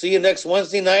 we'll see you next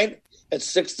Wednesday night at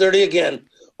 6:30 again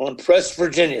on Press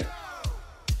Virginia.